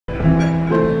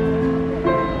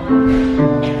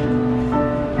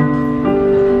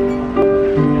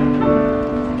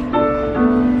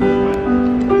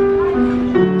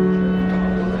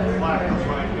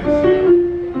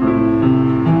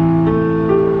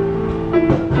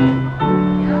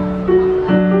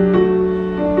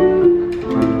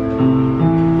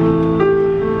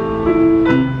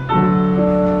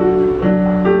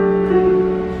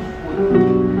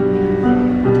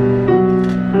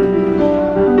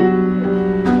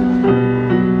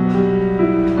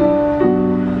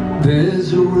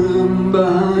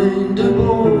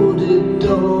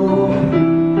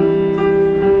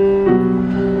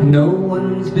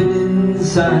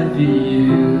outside for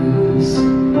years.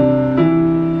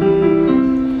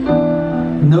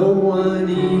 No one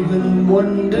even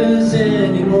wonders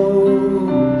anymore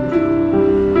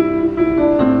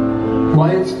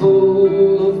why it's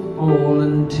full of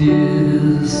fallen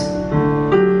tears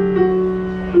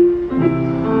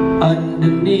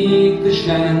underneath the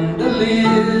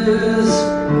chandeliers.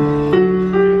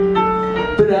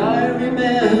 But I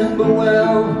remember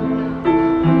well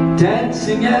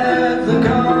dancing at the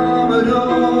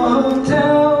Commodore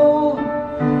Hotel.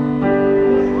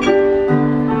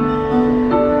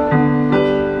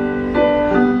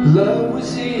 Love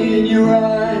was in your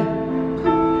eye,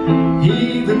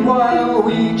 even while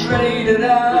we traded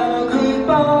our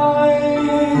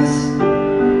goodbyes.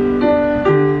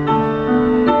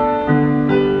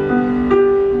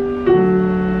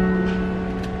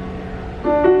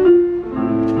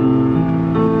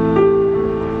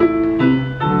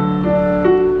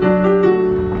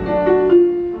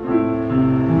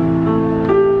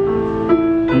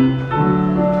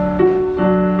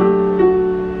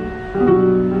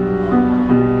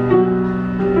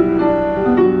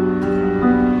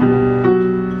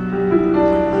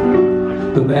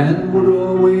 The band would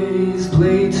always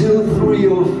play till 3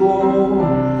 or 4,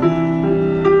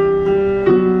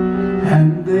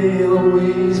 and they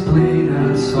always played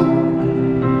our song.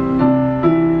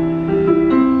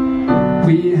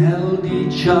 We held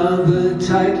each other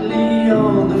tightly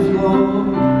on the floor.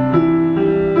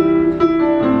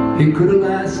 It could have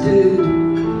lasted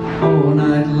all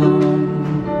night long.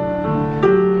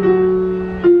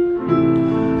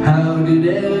 How did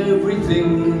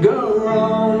everything go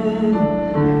wrong?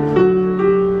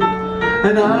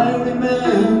 And I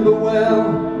remember well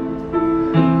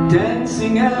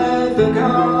dancing at the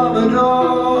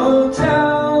Commodore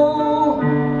Hotel.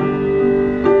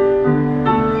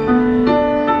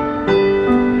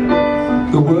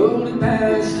 The world had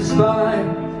passed us by,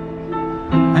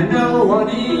 and no one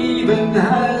even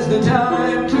has the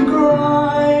time to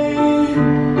cry.